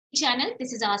channel.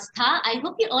 This is Astha. I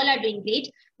hope you all are doing great.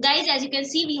 Guys, as you can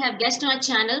see, we have guests on our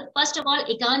channel. First of all,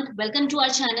 Ekant, welcome to our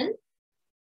channel.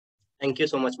 Thank you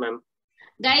so much, ma'am.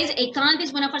 Guys, Ekant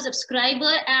is one of our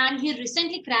subscribers and he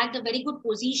recently cracked a very good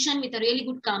position with a really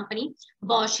good company,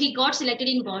 Bosch. He got selected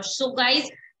in Bosch. So guys,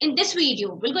 in this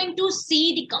video, we're going to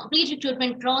see the complete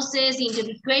recruitment process, the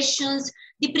interview questions,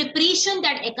 the preparation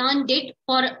that Ekant did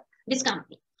for this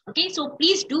company. Okay, so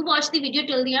please do watch the video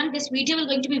till the end. This video is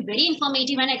going to be very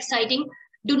informative and exciting.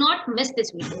 Do not miss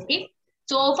this video, okay?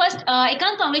 So first,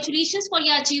 Ekant, congratulations for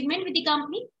your achievement with the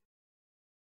company.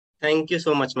 Thank you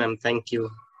so much, ma'am. Thank you.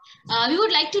 We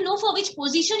would like to know for which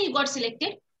position you got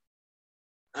selected.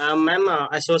 Ma'am,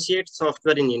 associate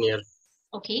software engineer.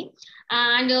 Okay.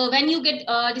 And when you get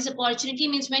this opportunity,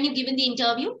 means when you given the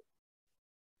interview?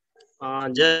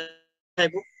 Just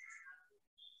ago.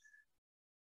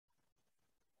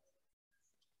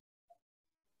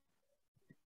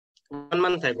 1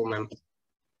 month ago, ma'am.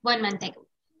 1 month ago.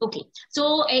 Okay.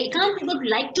 So Ekant, we would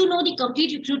like to know the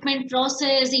complete recruitment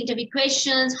process, the interview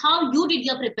questions, how you did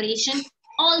your preparation,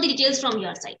 all the details from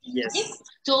your side. Yes. Okay.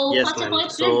 So yes, first of all,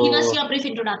 please give us your brief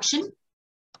introduction.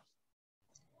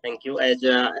 Thank you. As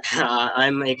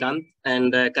I'm Ekant,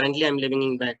 and currently I'm living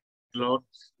in Bangalore.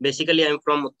 Basically, I'm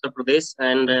from Uttar Pradesh,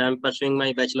 and I'm pursuing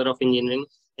my Bachelor of Engineering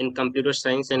in Computer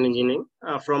Science and Engineering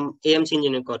from AMC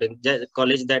Engineering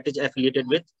College that is affiliated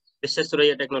with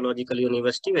Visvesvaraya Technological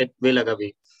University at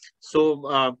Belagavi.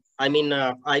 So,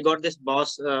 I got this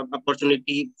Bosch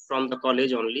opportunity from the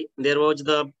college only. There was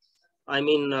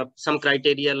some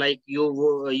criteria like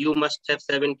you must have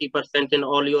 70% in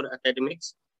all your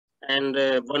academics. And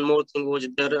one more thing was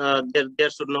there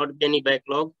should not be any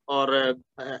backlog or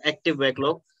active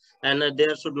backlog, and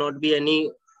there should not be any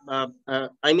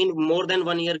more than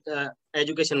 1 year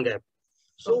education gap.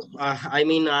 So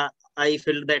I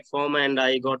filled that form and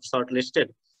I got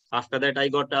shortlisted. After that, I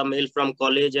got a mail from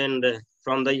college and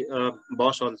from the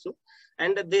boss also,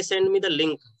 and they sent me the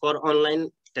link for online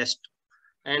test,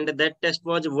 and that test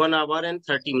was 1 hour and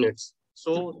 30 minutes.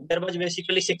 So there was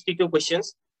basically 62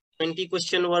 questions. 20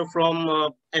 questions were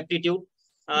from aptitude,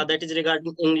 that is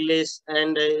regarding English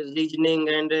and reasoning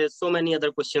and so many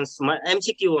other questions. My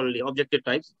MCQ only, objective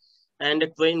types. And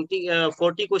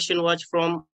 40 question was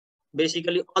from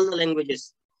basically all the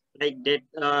languages like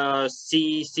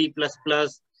C, C++,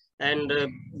 and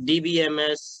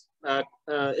DBMS,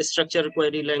 structure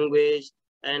query language,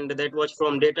 and that was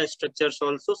from data structures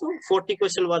also. So 40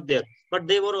 questions were there, but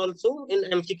they were also in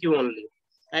MCQ only.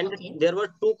 And there were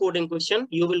 2 coding questions.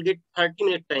 You will get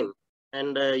 30-minute time,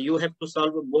 and you have to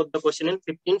solve both the question in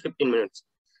 15 minutes.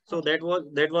 So that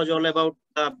was all about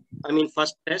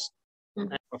first test.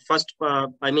 As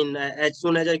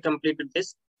soon as I completed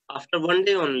this, after 1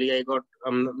 day only, I got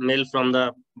a mail from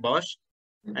the Bosch,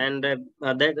 and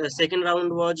that second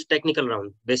round was technical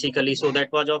round basically. So that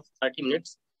was of 30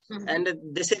 minutes, and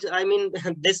this is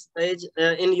this is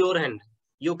in your hand.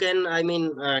 You can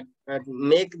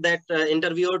make that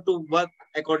interviewer to work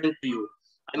according to you.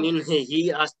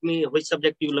 He asked me which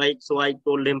subject you like, so I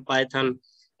told him Python,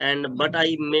 but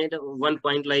I made one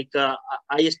point like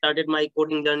I started my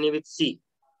coding journey with C.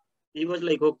 He was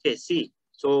like, okay, C.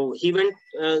 So he went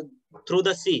through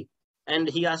the C, and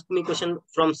he asked me question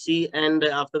from C, and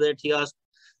after that he asked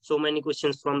so many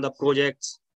questions from the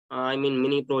projects.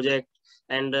 Mini project.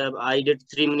 And I did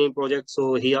 3 mini projects,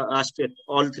 so he asked it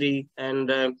all 3, and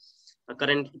a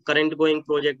current going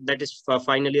project, that is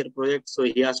final year project. So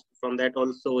he asked from that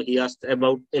also. He asked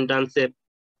about internship,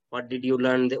 what did you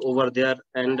learn over there,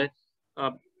 and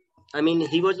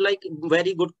he was like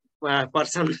very good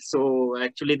person. So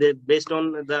actually, based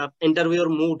on the interviewer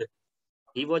mood,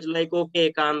 he was like,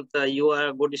 okay, Kant, you are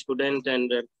a good student,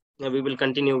 and we will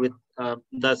continue with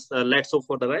this. Let's hope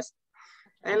for the best.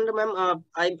 And ma'am,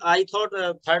 I thought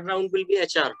third round will be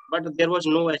HR, but there was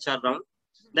no HR round.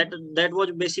 That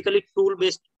was basically tool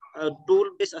based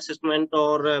assessment,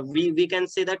 or we can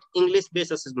say that English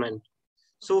based assessment.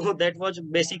 So that was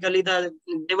basically they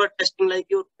were testing like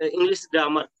your English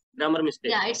grammar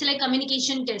mistake. Yeah, it's like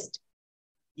communication test.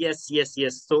 Yes.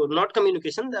 So not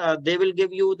communication. They will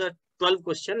give you the 12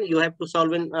 question. You have to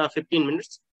solve in 15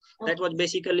 minutes. Okay. That was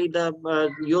basically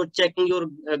you're checking your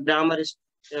grammar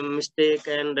mistake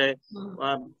and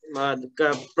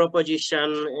proposition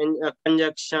and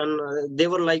conjunction. They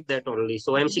were like that only.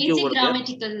 So MCQ basic were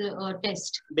grammatical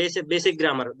test. Basic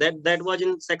grammar. That was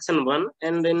in section 1,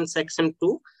 and in section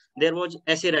 2 there was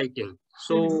essay writing.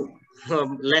 So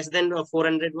less than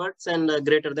 400 words and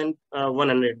greater than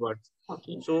 100 words.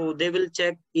 Okay. So they will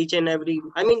check each and every.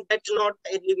 That's not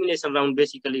elimination round.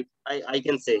 Basically, I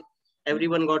can say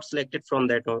everyone got selected from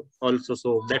that also.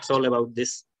 So that's all about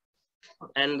this.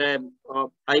 And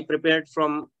I prepared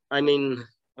from,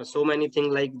 so many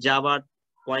things like Java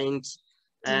points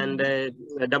and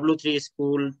W3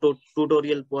 school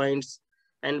tutorial points,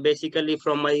 and basically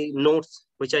from my notes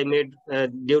which I made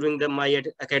during my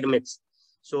academics.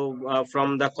 So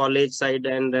from the college side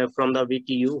and from the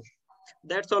VTU.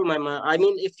 That's all, ma'am.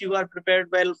 If you are prepared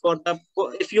well for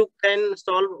if you can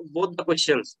solve both the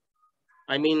questions,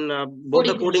 both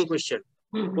the coding question,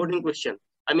 coding question.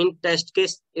 Test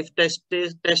case, if test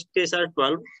case are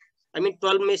 12,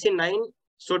 12 may say 9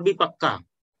 should be pakka.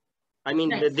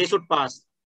 Right. They should pass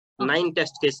 9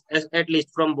 test case at least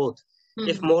from both.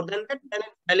 If more than that, then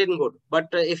it's valid and good. But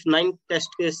if 9 test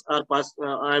case are passed,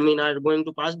 are going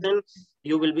to pass, then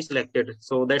you will be selected.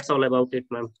 So that's all about it,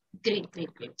 ma'am. Great.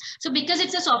 So because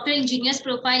it's a software engineer's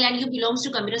profile and you belongs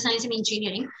to computer science and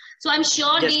engineering, so I'm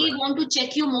sure Yes, they ma'am. want to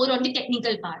check you more on the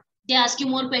technical part. They ask you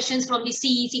more questions from the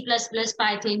C, C++,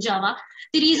 Python, Java.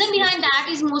 The reason behind that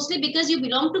is mostly because you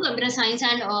belong to computer science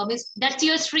and that's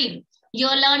your stream.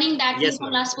 You're learning that thing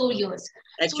for last 4 years.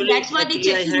 So that's why they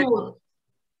check you more.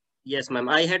 Yes, ma'am.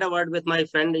 I had a word with my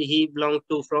friend. He belonged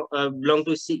to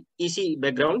EC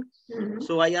background.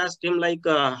 So I asked him like,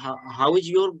 how is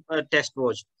your test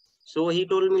watch? So he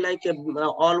told me like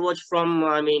all watch from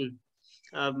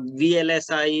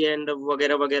VLSI and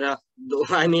vagera vagera.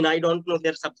 I don't know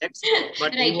their subjects,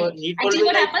 but right. He told Actually, me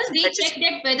what like, happens? They check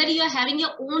that whether you are having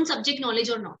your own subject knowledge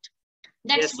or not.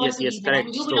 That's yes, correct.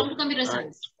 And you belong to computer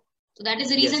science. So that is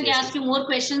the reason they ask you more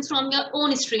questions from your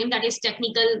own stream, that is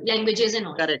technical languages and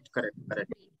all. Correct.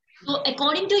 So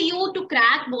according to you, to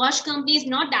crack Bosch company is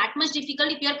not that much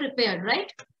difficult if you are prepared,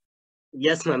 right?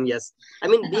 Yes, ma'am. Yes.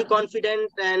 Be confident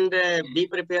and be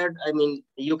prepared.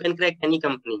 You can crack any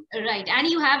company. Right. And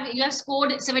you have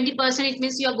scored 70%. It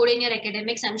means you are good in your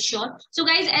academics, I'm sure. So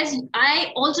guys, as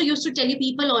I also used to tell you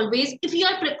people always, if you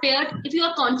are prepared, if you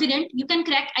are confident, you can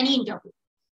crack any interview.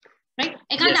 Right?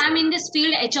 I'm in this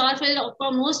field, HR field, for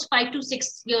almost 5 to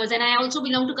 6 years. And I also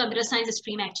belong to computer science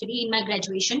stream actually in my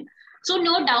graduation. So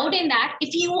no doubt in that,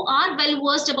 if you are well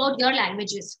versed about your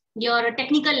languages, your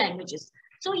technical languages,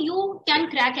 so you can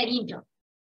crack any interview.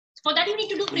 For that, you need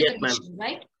to do preparation,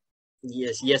 right?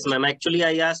 Yes, ma'am. Actually,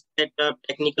 I asked that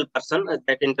technical person,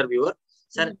 that interviewer,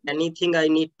 sir, anything I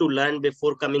need to learn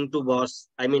before coming to Bosch?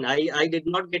 I did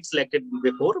not get selected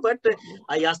before, but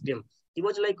I asked him. He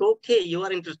was like, okay, you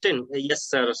are interested. Yes,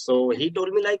 sir. So he told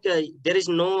me like, there is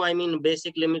no,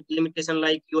 basic limitation,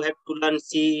 like you have to learn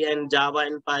C and Java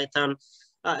and Python.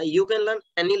 You can learn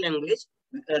any language.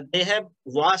 They have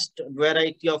vast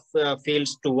variety of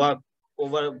fields to work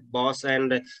over Bosch.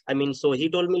 And so he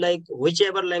told me like,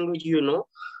 whichever language you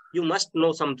must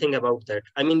know something about that.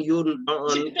 You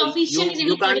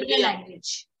can't be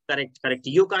language. Correct.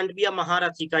 You can't be a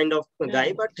Maharathi kind of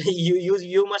guy, but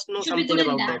you must know something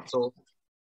about that. So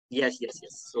yes.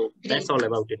 So great. That's all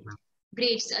about it, ma'am.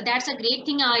 Great. That's a great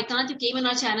thing. Ikant, you came on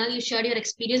our channel, you shared your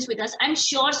experience with us. I'm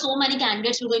sure so many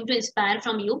candidates are going to inspire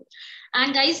from you.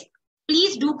 And guys,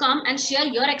 please do come and share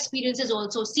your experiences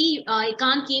also. See,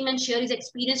 Ikant came and share his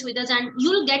experience with us, and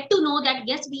you'll get to know that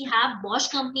yes, we have Bosch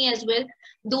company as well.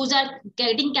 Those are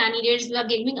getting candidates, we are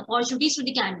giving opportunities to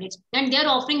the candidates, and they're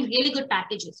offering really good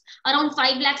packages. Around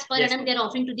 5 lakhs per annum they're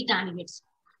offering to the candidates.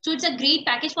 So it's a great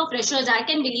package for freshers. I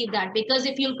can believe that, because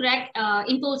if you crack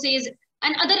Infosys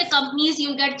and other companies,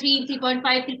 you get 3.5,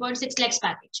 3.6 lakhs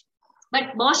package.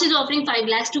 But Bosch is offering 5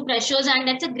 lakhs to freshers, and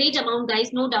that's a great amount,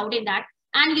 guys, no doubt in that.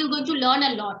 And you're going to learn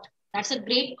a lot. That's a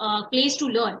great place to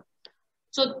learn.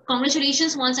 So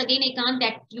congratulations once again, Ikant,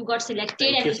 that you got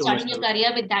selected and you're starting your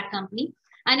career with that company.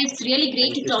 And it's really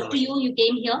great to talk to you. You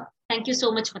came here. Thank you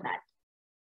so much for that.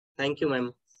 Thank you,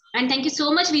 ma'am. And thank you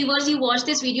so much, viewers. You watched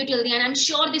this video till the end. I'm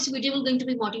sure this video is going to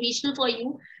be motivational for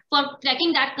you. For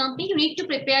cracking that company, you need to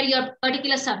prepare your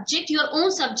particular subject, your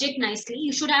own subject nicely.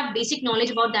 You should have basic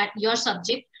knowledge about that, your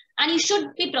subject. And you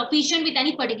should be proficient with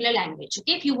any particular language.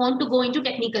 Okay, if you want to go into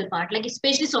technical part, like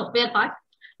especially software part,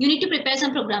 you need to prepare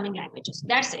some programming languages.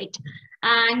 That's it.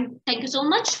 And thank you so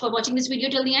much for watching this video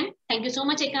till the end. Thank you so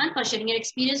much, Ikant, for sharing your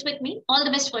experience with me. All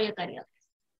the best for your career.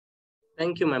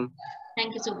 Thank you, ma'am.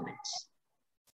 Thank you so much.